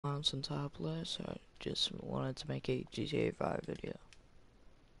Since I uploaded, so I just wanted to make a GTA 5 video.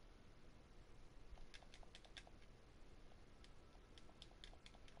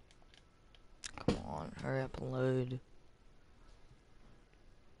 Come on, hurry up and load.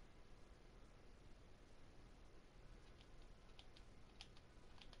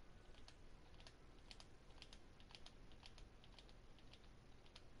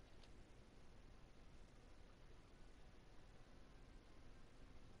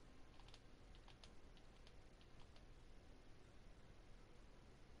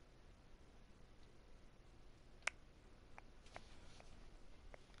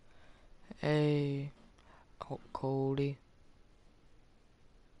 Hey, Cody.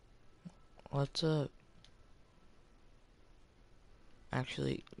 What's up?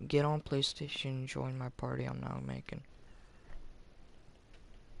 Actually, get on PlayStation and join my party I'm now making.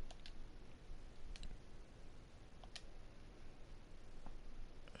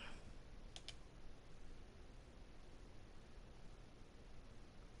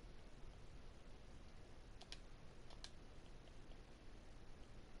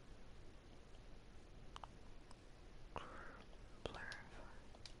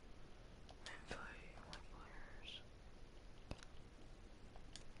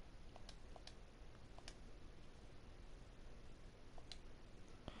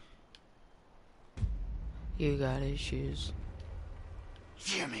 You got issues.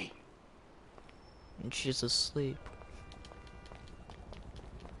 Jimmy! And she's asleep.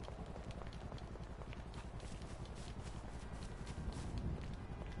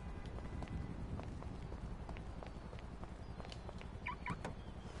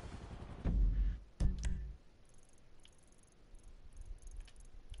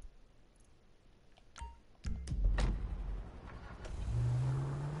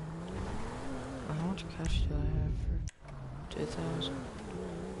 How much cash do I have for 2,000?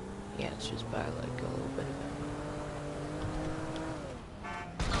 Yeah, it's just buy like a little bit of it.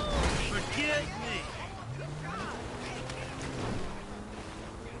 Forget me!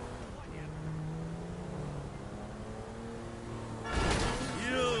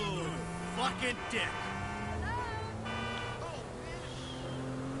 You fucking dick!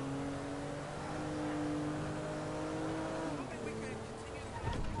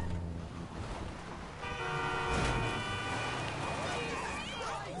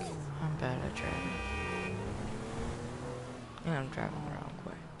 I'm bad at driving. And I'm driving the wrong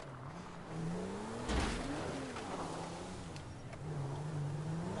way.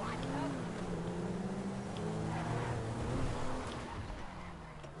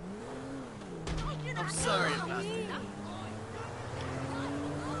 I'm sorry about that.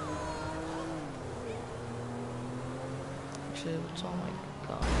 Actually, what's all my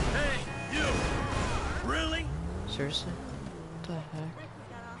god? Hey, you! Really? Seriously? What the heck?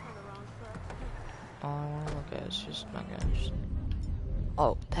 All I wanna look at is just my guns.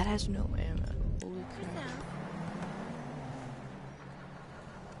 Oh, that has no ammo. Holy crap.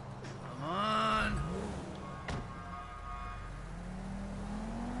 Come on!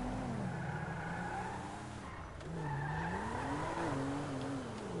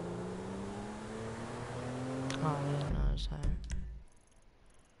 Oh, I didn't notice that.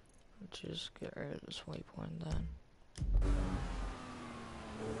 Just get rid of this waypoint then.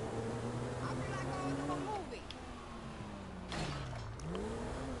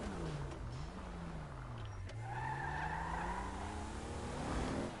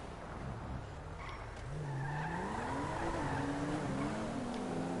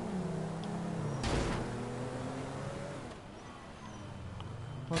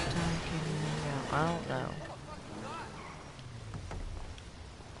 What time can you hang out? I don't know.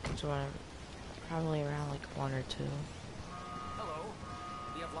 So probably around like 1 or 2. Hello.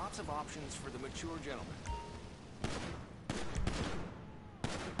 We have lots of options for the mature gentleman.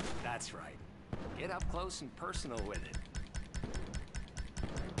 That's right. Get up close and personal with it.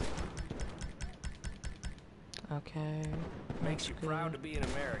 Okay. Makes you good. proud to be an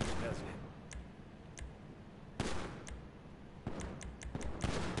American, doesn't it?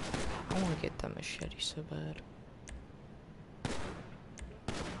 I want to get that machete so bad.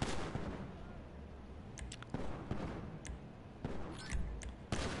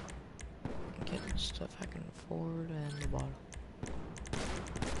 Getting stuff I can afford and the bottle.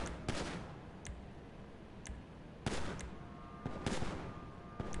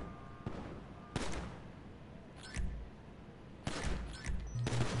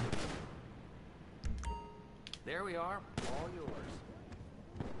 There we are, all yours.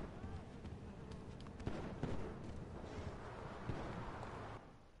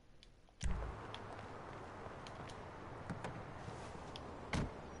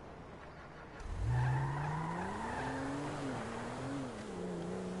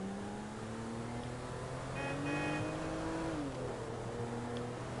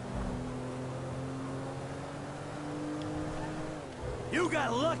 You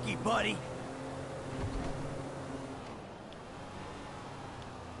got lucky, buddy.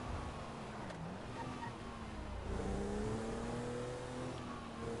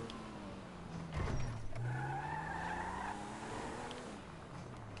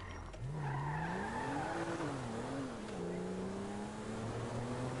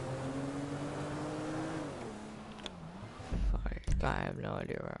 Fuck, I have no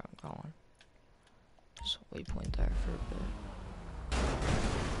idea where I'm going. Just waypoint there for a bit.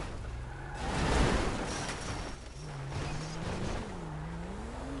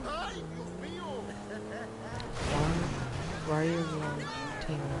 Why are you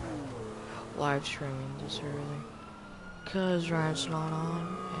team live streaming this early? Cause Ryan's not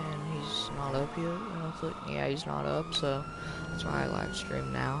on and he's not up yet. Yeah, he's not up, so that's why I live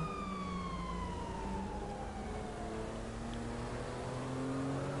stream now.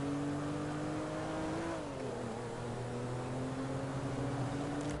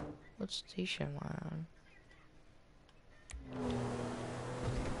 What station am I on?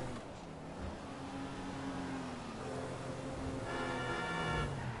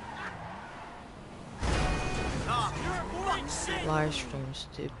 Live stream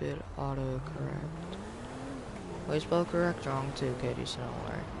stupid autocorrect. Wait, spell correct wrong too, Katie, so don't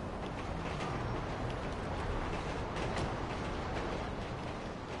worry.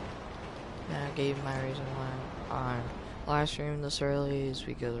 And I gave my reason why I'm live streaming this early is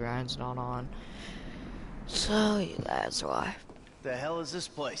because Ryan's not on. So yeah, that's why. The hell is this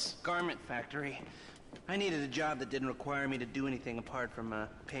place? Garment factory. I needed a job that didn't require me to do anything apart from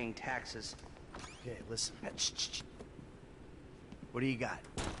paying taxes. Okay, listen. What do you got?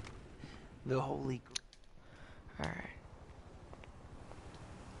 The holy... Alright.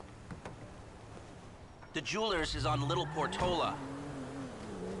 The Jewelers is on Little Portola.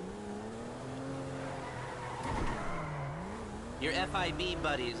 Your FIB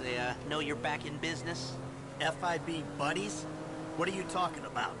buddies, they know you're back in business? FIB buddies? What are you talking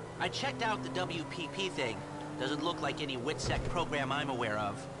about? I checked out the WPP thing. Doesn't look like any WITSEC program I'm aware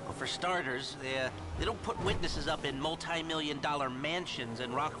of. Well, for starters, they don't put witnesses up in multi-million-dollar mansions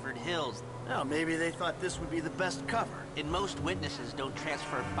in Rockford Hills. Well, maybe they thought this would be the best cover. And most witnesses don't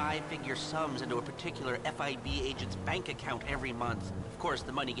transfer five-figure sums into a particular FIB agent's bank account every month. Of course,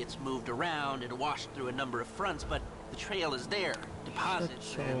 the money gets moved around and washed through a number of fronts, but the trail is there.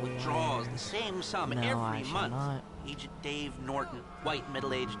 Deposits and withdrawals, the same sum every month. Not. Agent Dave Norton, white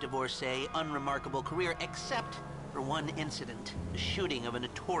middle-aged divorcee, unremarkable career, except for one incident. The shooting of a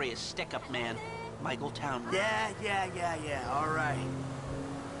notorious stick-up man, Michael Townley. Yeah, all right.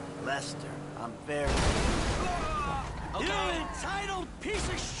 Lester, I'm very... Okay. You entitled piece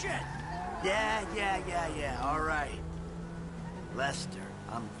of shit! Yeah, all right. Lester,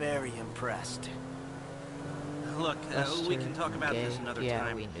 I'm very impressed. Look, we can talk about this another yeah,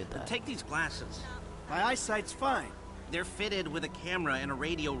 time. We knew that. Take these glasses. My eyesight's fine. They're fitted with a camera and a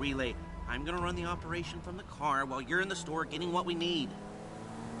radio relay. I'm gonna run the operation from the car while you're in the store getting what we need.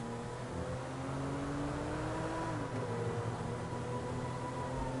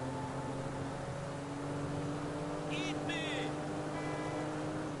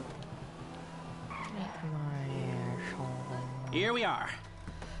 Here we are.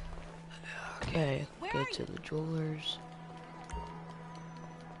 Okay, go to the Jewelers.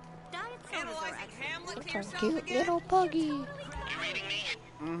 What's a cute little puggy? You reading me?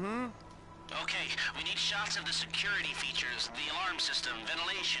 Mm-hmm. Okay, we need shots of the security features, the alarm system,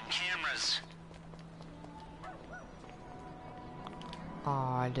 ventilation, cameras. Oh,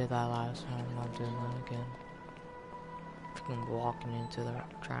 I did that last time. I'm not doing that again. Freaking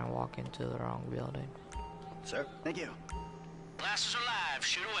trying to walk into the wrong building. Sir, thank you. Glasses are live,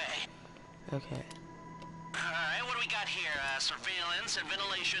 shoot away. Okay. Alright, what do we got here? Surveillance and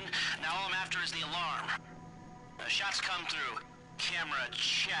ventilation. Now all I'm after is the alarm. Shots come through. Camera,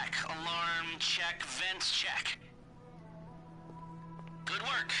 check. Alarm, check. Vents, check. Good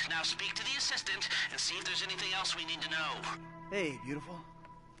work. Now speak to the assistant and see if there's anything else we need to know. Hey, beautiful.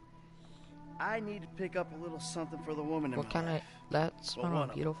 I need to pick up a little something for the woman in What my kind of... life. That's Well, not one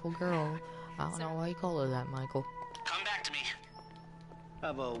a of beautiful girl. I don't know why you call her that, Michael. Come back to me.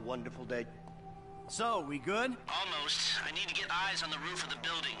 Have a wonderful day. So, we good? Almost. I need to get eyes on the roof of the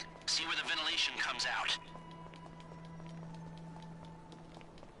building. See where the ventilation comes out.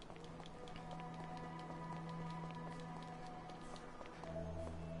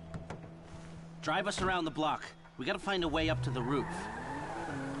 Drive us around the block. We gotta find a way up to the roof.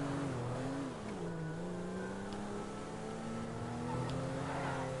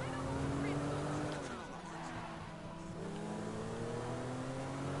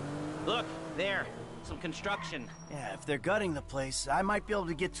 Look, there. Some construction. Yeah, if they're gutting the place, I might be able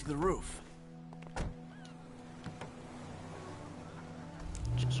to get to the roof.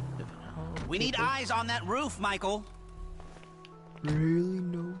 Just whipping out. We need eyes on that roof, Michael. Really?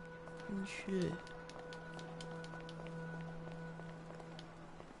 No. Oh, shit.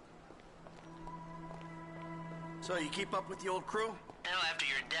 So, you keep up with the old crew? Well, after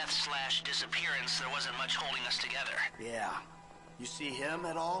your death/disappearance, there wasn't much holding us together. Yeah. You see him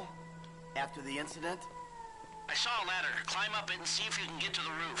at all? After the incident? I saw a ladder. Climb up it and see if you can get to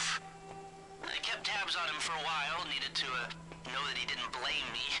the roof. I kept tabs on him for a while. Needed to, know that he didn't blame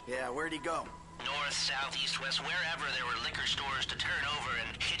me. Yeah, where'd he go? North, south, east, west, wherever there were liquor stores to turn over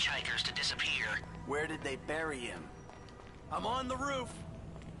and hitchhikers to disappear. Where did they bury him? I'm on the roof.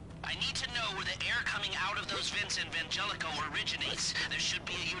 I need to know where the air coming out of those vents in Vangelico originates. There should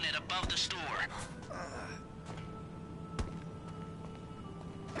be a unit above the store.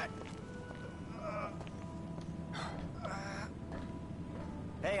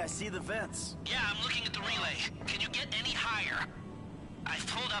 Hey, I see the vents. Yeah, I'm looking at the relay. Can you get any higher? I've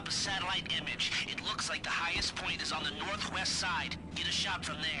pulled up a satellite image. It looks like the highest point is on the northwest side. Get a shot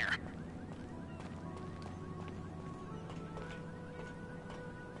from there.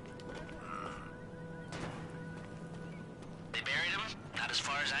 They buried him? Not as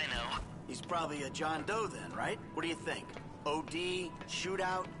far as I know. He's probably a John Doe then, right? What do you think? OD,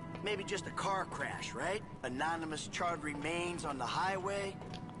 shootout, maybe just a car crash, right? Anonymous charred remains on the highway.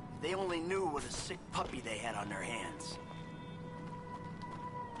 They only knew what a sick puppy they had on their hands.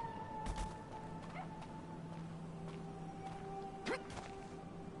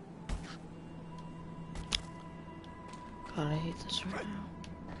 God, I hate this right now.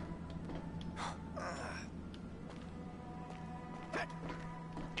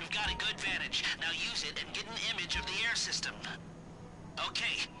 You've got a good vantage. Now use it and get an image of the air system.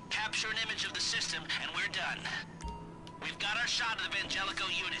 Okay, capture an image of the system and we're done. We've got our shot of the Vangelico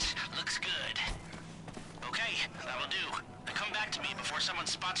unit. Looks good. Okay, that'll do. Now come back to me before someone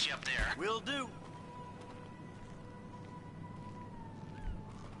spots you up there. Will do.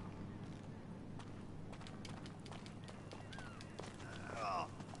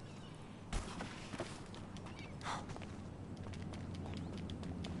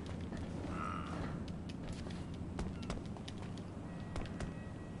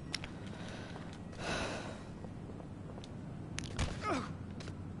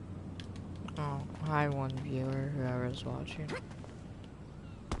 Oh, hi one viewer, whoever's watching.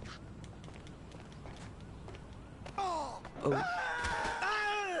 Oh.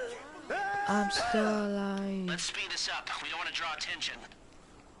 I'm still alive. Let's speed this up. We don't want to draw attention.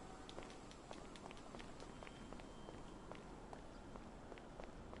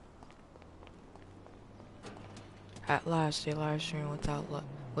 At last, a live stream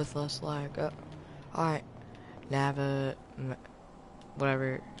with less lag. Alright, Nava,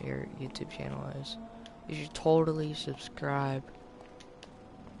 whatever your YouTube channel is, you should totally subscribe.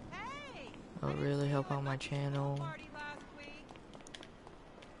 It'll really help out my channel.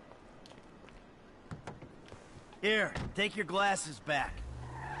 Here, take your glasses back.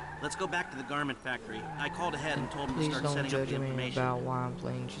 Let's go back to the garment factory. I called ahead and told him to Please start don't setting up judge the me information. about why I'm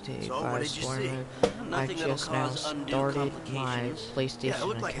playing GTA So, what 5 did you Story see? Mode. I Nothing that'll just now cause undue started my complications. PlayStation Yeah, it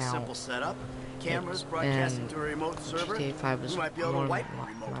looked like a simple account. setup. Cameras broadcasting and to a remote server. GTA 5 was You might be able one to of wipe my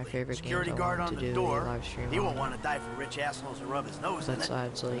remotely. favorite Security games I guard wanted on to the do a door. live stream He won't on. want to die for rich assholes and rub his nose in it.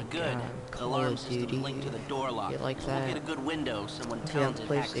 Besides, like, Good. The Call alarm of system's Duty, linked to the door lock. you like So we'll that. get a good window. Someone If you have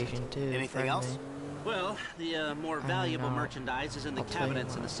talented hacks it. PlayStation 2, Anything friend else? me. Well, the more I valuable know. merchandise is in the I'll tell you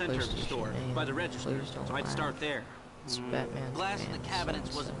cabinets in my the center of the PlayStation store, name. by the register. Please don't So I'd laugh. start there. It's Batman's Glass in the fan, cabinets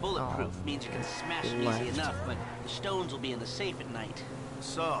so wasn't it's- bulletproof, oh, means you can smash it left. easy enough, but the stones will be in the safe at night.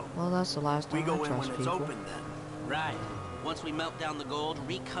 So, Well, that's the last we time go I in when trust it's people. open then. Right. Once we melt down the gold,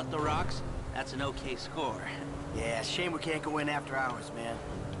 recut the rocks, that's an okay score. Yeah, shame we can't go in after hours, man.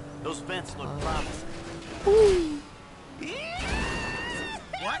 Those vents look promising.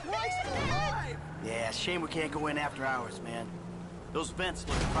 What? Yeah, shame we can't go in after hours, man. Those vents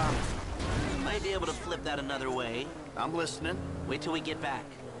look promising. Might be able to flip that another way. I'm listening. Wait till we get back.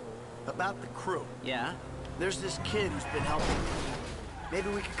 About the crew. Yeah? There's this kid who's been helping me. Maybe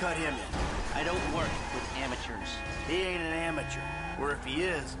we could cut him in. I don't work with amateurs. He ain't an amateur. Or if he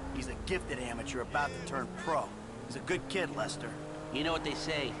is, he's a gifted amateur about to turn pro. He's a good kid, Lester. You know what they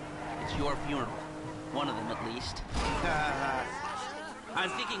say. It's your funeral. One of them, at least. I'm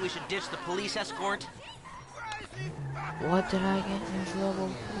thinking we should ditch the police escort. What did I get in trouble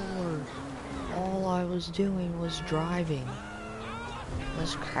for? All I was doing was driving.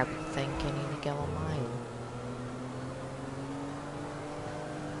 This crap thing can't even go a mile.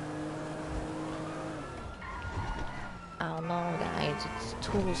 means it's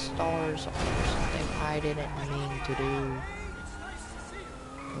 2 stars or something I didn't mean to do.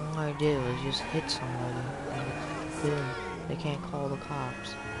 All I did was just hit somebody, and then they can't call the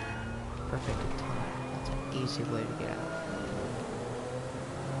cops. Perfect time. That's an easy way to get out.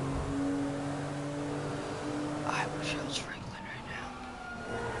 I wish I was Franklin right now.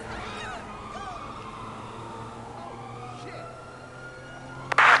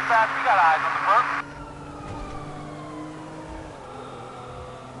 Dispatch, we got eyes on the book.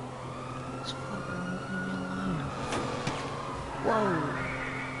 This fucker looking at me alive. Whoa.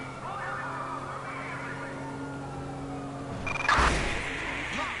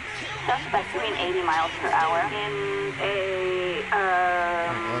 Suspect doing 80 miles per hour in a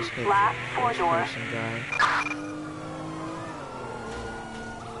flat 4-door.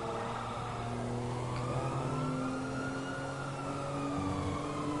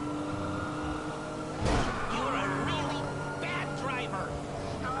 You're a really bad driver.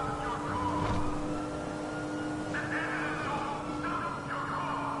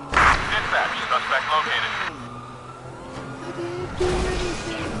 Dispatch, suspect located. I didn't do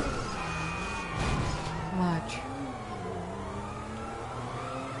anything. Watch.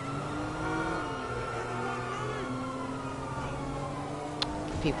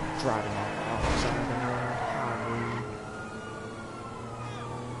 People driving on the wrong side of the road. How rude.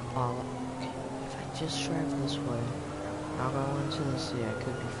 Okay, if I just drive this way, I'll go into the city, I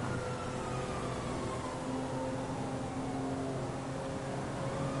could be fine.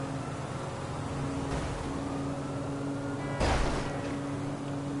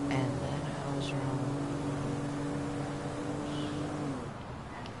 And then I was wrong.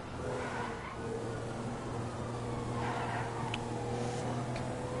 Fuck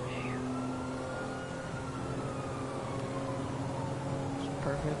me. It's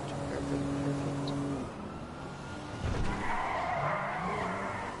perfect, perfect, perfect.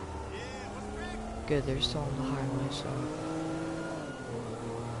 Good, they're still on the highway, so.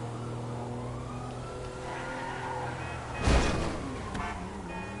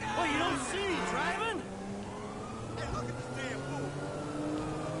 Oh, you don't see me driving? Hey, look at this damn fool.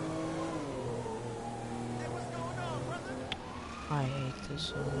 Hey, what's going on, brother? I hate this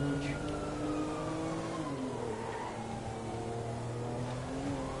so much.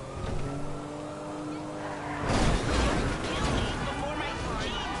 Before my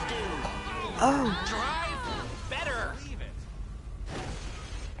jeans do. Oh! Drive better.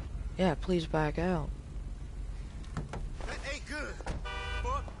 Yeah, please back out. That ain't good.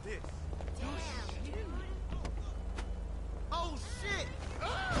 Fuck this. Oh, shit.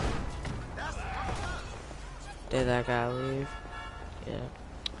 That's Did that guy leave? Yeah.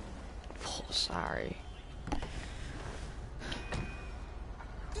 Oh, sorry.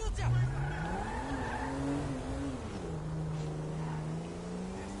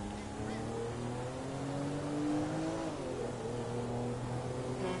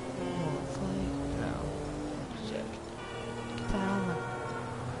 No. Shit. Get that on.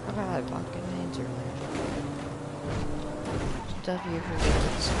 I got like vodka names earlier. Stuff you forget.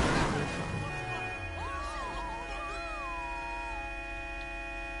 It's really fun.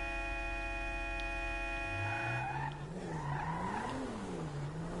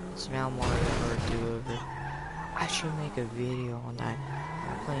 It's now Mario Kart do-over. I should make a video on that.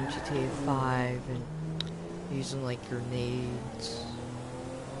 I'm playing GTA 5 and using like grenades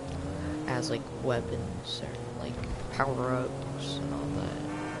as like weapons or like power-ups and all that.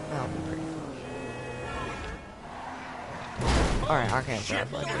 That'll be pretty fun. Alright, I can't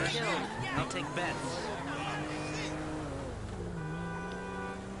drive like this. I'll take bets.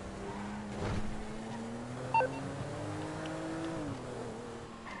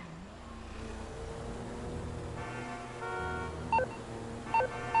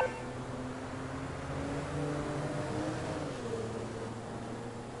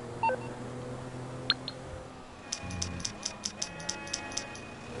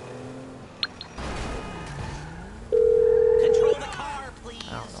 Control the car, please.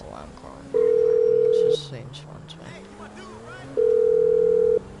 I don't know why I'm calling it. It just seems fun to me.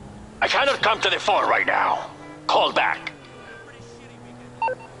 I cannot come to the phone right now. Call back.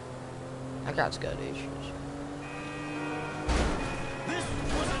 I got gut issues. This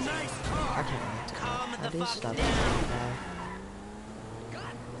was a nice car. I can't wait to Calm I the did fuck stuff down. like that.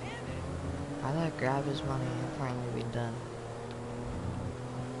 I let grab his money and finally be done.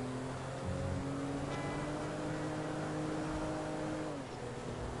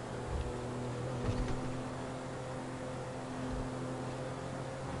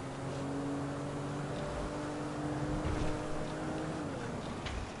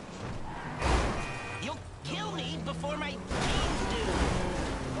 You'll kill me before my jeans do.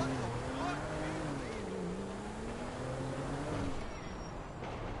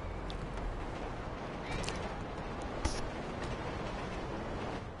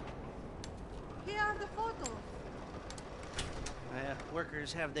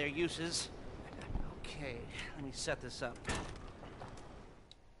 markers have their uses. Okay, let me set this up.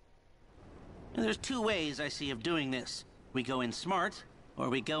 And there's two ways I see of doing this. We go in smart, or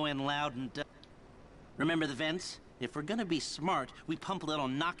we go in loud and... Remember the vents? If we're gonna be smart, we pump a little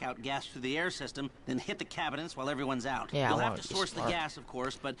knockout gas through the air system, then hit the cabinets while everyone's out. Yeah, You'll have to source the gas, of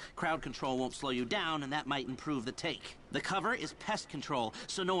course, but crowd control won't slow you down, and that might improve the take. The cover is pest control,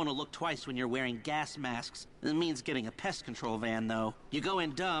 so no one will look twice when you're wearing gas masks. It means getting a pest control van, though. You go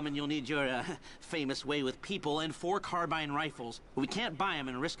in dumb, and you'll need your, famous way with people and 4 carbine rifles. We can't buy them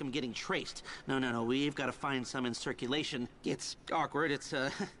and risk them getting traced. No, we've got to find some in circulation. It's awkward, it's,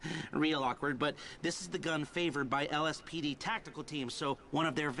 real awkward, but this is the gun favored by LSPD tactical teams, so one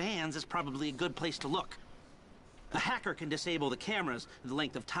of their vans is probably a good place to look. A hacker can disable the cameras. The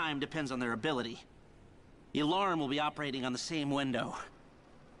length of time depends on their ability. The alarm will be operating on the same window.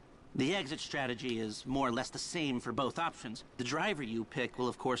 The exit strategy is more or less the same for both options. The driver you pick will,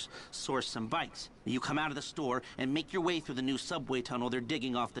 of course, source some bikes. You come out of the store and make your way through the new subway tunnel they're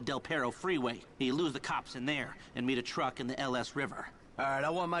digging off the Del Perro freeway. You lose the cops in there and meet a truck in the LS River. All right, I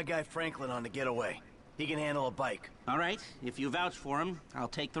want my guy Franklin on the getaway. He can handle a bike. All right, if you vouch for him, I'll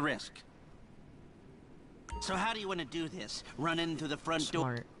take the risk. So how do you want to do this? Run into the front door?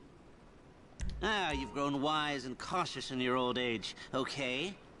 Smart. Ah, you've grown wise and cautious in your old age.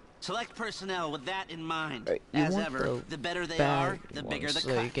 Okay. Select personnel with that in mind. Right, you As want ever, the better they are, the bigger the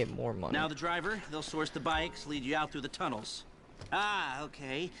so cut. you get more money. Now the driver, they'll source the bikes, lead you out through the tunnels. Ah,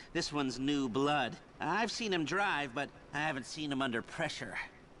 okay. This one's new blood. I've seen him drive, but I haven't seen him under pressure.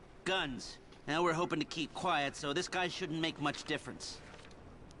 Guns. Now we're hoping to keep quiet, so this guy shouldn't make much difference.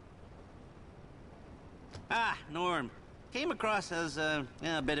 Ah, Norm. Came across as a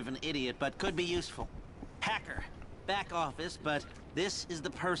bit of an idiot, but could be useful. Hacker. Back office, but this is the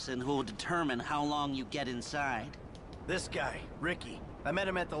person who will determine how long you get inside. This guy, Ricky. I met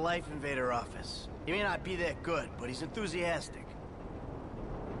him at the Life Invader office. He may not be that good, but he's enthusiastic.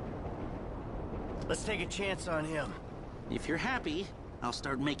 Let's take a chance on him. If you're happy, I'll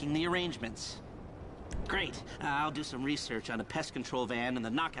start making the arrangements. Great. I'll do some research on a pest control van and the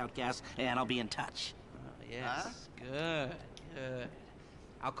knockout gas, and I'll be in touch. Yes. Huh? Good.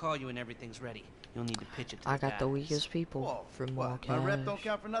 I'll call you when everything's ready. You'll need to pitch it to I the got the guys. weakest people Whoa, from what? Walk My rep don't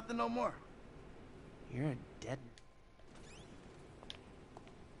count for nothing no more. You're a dead...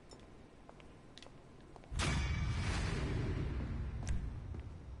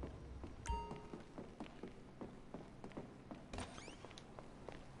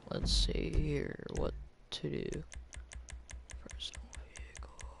 Let's see here what to do. Personal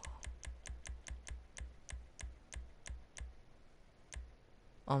vehicle.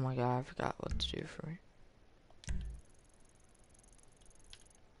 Oh my god, I forgot what to do for me.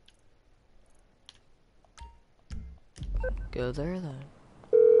 Go there then.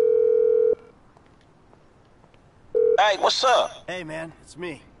 Hey, what's up? Hey man, it's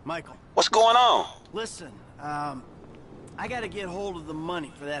me, Michael. What's going on? Listen, I gotta get hold of the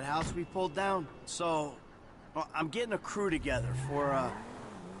money for that house we pulled down. So, well, I'm getting a crew together for,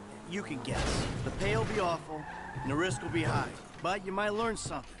 you can guess. The pay will be awful, and the risk will be high. But you might learn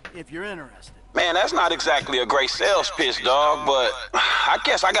something, if you're interested. Man, that's not exactly a great sales pitch, dog, but I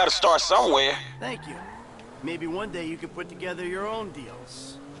guess I gotta start somewhere. Thank you. Maybe one day you can put together your own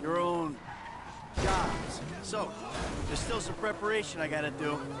deals. Your own jobs. So, there's still some preparation I gotta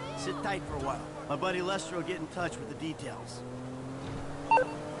do. Sit tight for a while. My buddy Lester will get in touch with the details.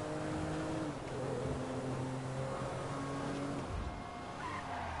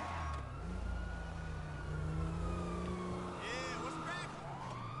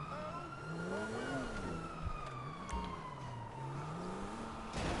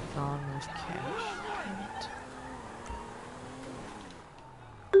 Gone with cash. Damn it.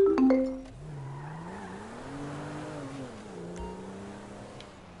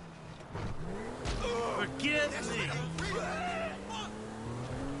 Forgive me!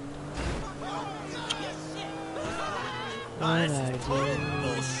 What did I do?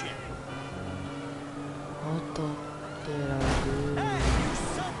 What the did I do?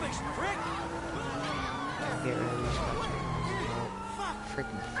 Get ready to start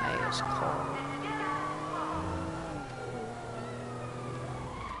freaking fast car.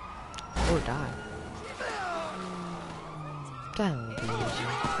 Or die. That would be easy.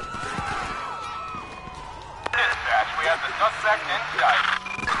 Dispatch, we have the suspect in sight.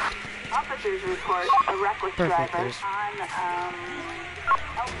 Officers report a reckless Perfect, driver there's- on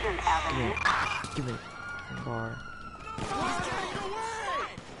Elgin Avenue. Give me a bar.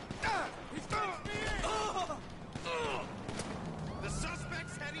 The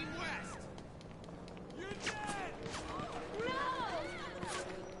suspect's heading west. You're dead. No.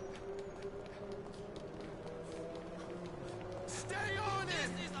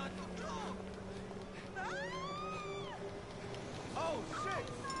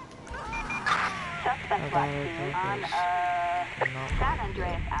 that on San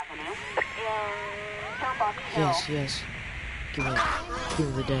Andreas Avenue in Pillbox Hill. Yes, yes. Give me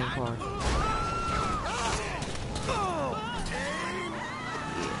the damn car.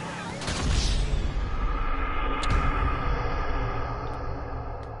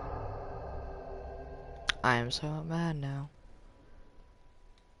 I am so mad now.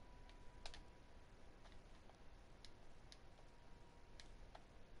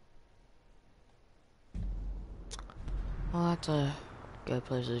 Well, that's a good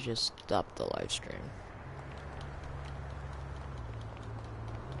place to just stop the live stream.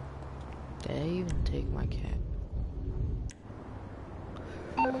 Did I even take my cat?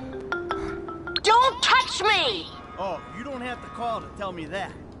 Don't touch me! Oh, you don't have to call to tell me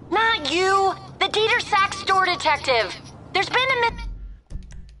that. Not you! The Dieter Sachs store detective! There's been a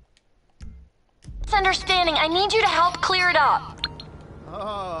misunderstanding. I need you to help clear it up.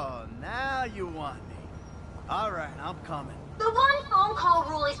 Oh, now you want me. All right, I'm coming. The one phone call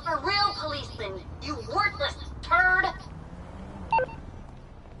rule is for real policemen, you worthless turd!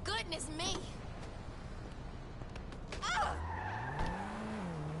 Goodness me!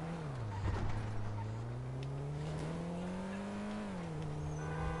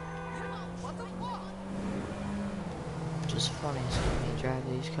 Just funny seeing me drive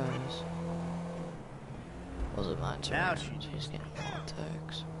these cars. Wasn't mine too. Now she's getting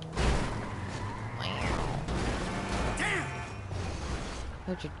politics. Damn!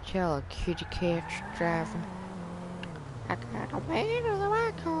 Look at yellow kitty cat's driving. I got a man in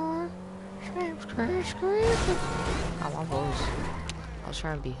my car. Oh, my voice. I was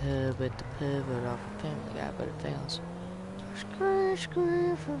trying to be Hubbard the pivot off a Family Guy, but it fails. Chris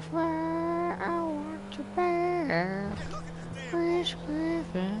Griffin's where I want to be. Chris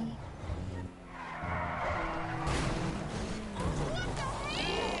Griffin.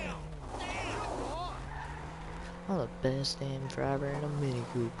 I'm the best damn driver in a Mini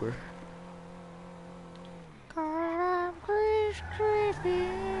Cooper. I'm Chris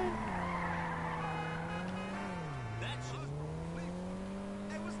Griffin.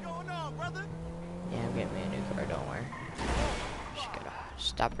 Hey, what's going on, brother? Yeah, I'm getting me a new car, don't worry. Just gotta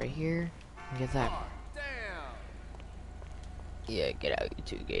stop right here and get that. Yeah, get out, you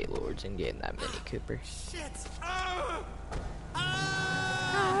two Gaylords, and get in that Mini Cooper. Shit!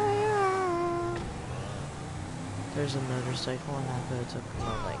 There's a motorcycle on that, but it's up to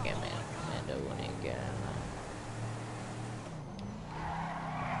my leg, Amanda wouldn't get in that.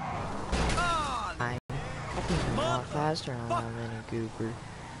 I can even walk faster on that Mini Cooper.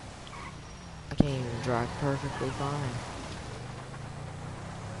 I can't even drive perfectly fine.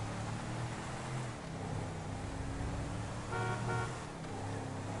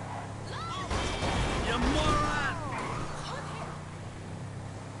 You moron!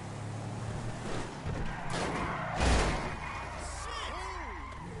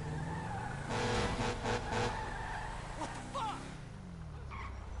 What the fuck?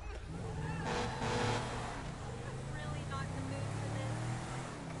 Really not in the mood for this.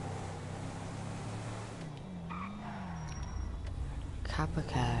 Kappa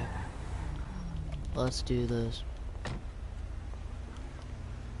Cab. Let's do this.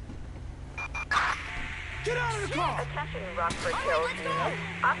 Get out of the car! Attention Rockford Hills unit.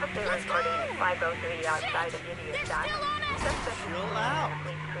 Officer reporting 503 outside of Idiot Dock. Suspect Chill out.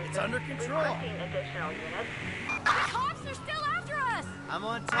 It's under control. Requesting additional units. The cops are still after us! I'm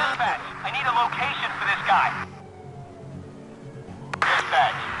on top. Dispatch, I need a location for this guy.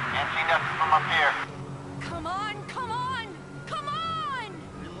 Dispatch, can't see nothing from up here. Come on, come on, come on!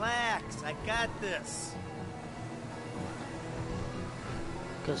 Relax, I got this.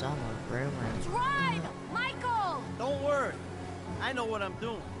 Cause I'm a groomer. Drive! Michael! Don't worry. I know what I'm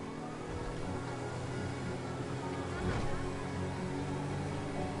doing.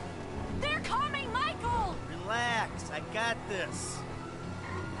 They're coming, Michael! Relax, I got this.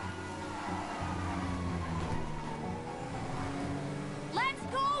 Let's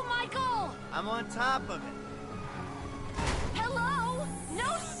go, Michael! I'm on top of it. Hello?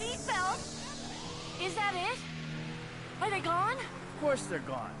 No seatbelt? Is that it? Are they gone? Of course they're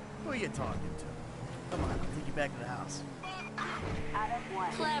gone. Who are you talking to? Come on, I'll take you back to the house. Adam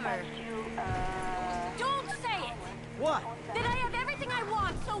 1. Clever. Don't say it! What? That I have everything I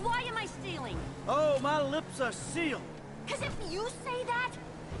want, so why am I stealing? Oh, my lips are sealed. Cause if you say that,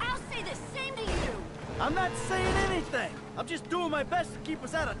 I'll say the same to you! I'm not saying anything. I'm just doing my best to keep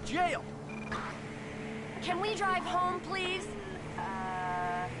us out of jail. Can we drive home, please?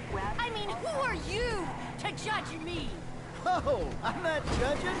 I mean, who are you to judge me? Oh, I'm not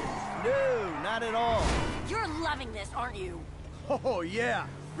judging. No, not at all. You're loving this, aren't you? Oh, yeah.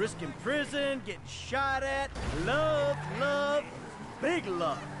 Risking prison, getting shot at, love, big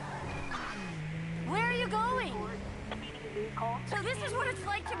love. Where are you going? So this is what it's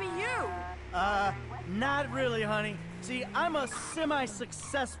like to be you. Not really, honey. See, I'm a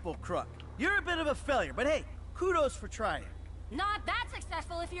semi-successful crook. You're a bit of a failure, but hey, kudos for trying. Not that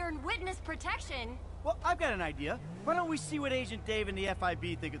successful if you're in witness protection. Well, I've got an idea. Why don't we see what Agent Dave and the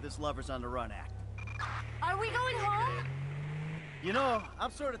FIB think of this Lovers on the Run act? Are we going home? You know,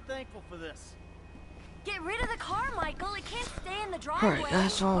 I'm sort of thankful for this. Get rid of the car, Michael. It can't stay in the driveway. Alright,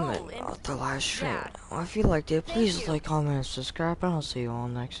 that's all about the live stream. If you liked it, please like, comment, and subscribe, and I'll see you all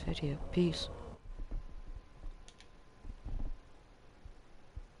next video. Peace.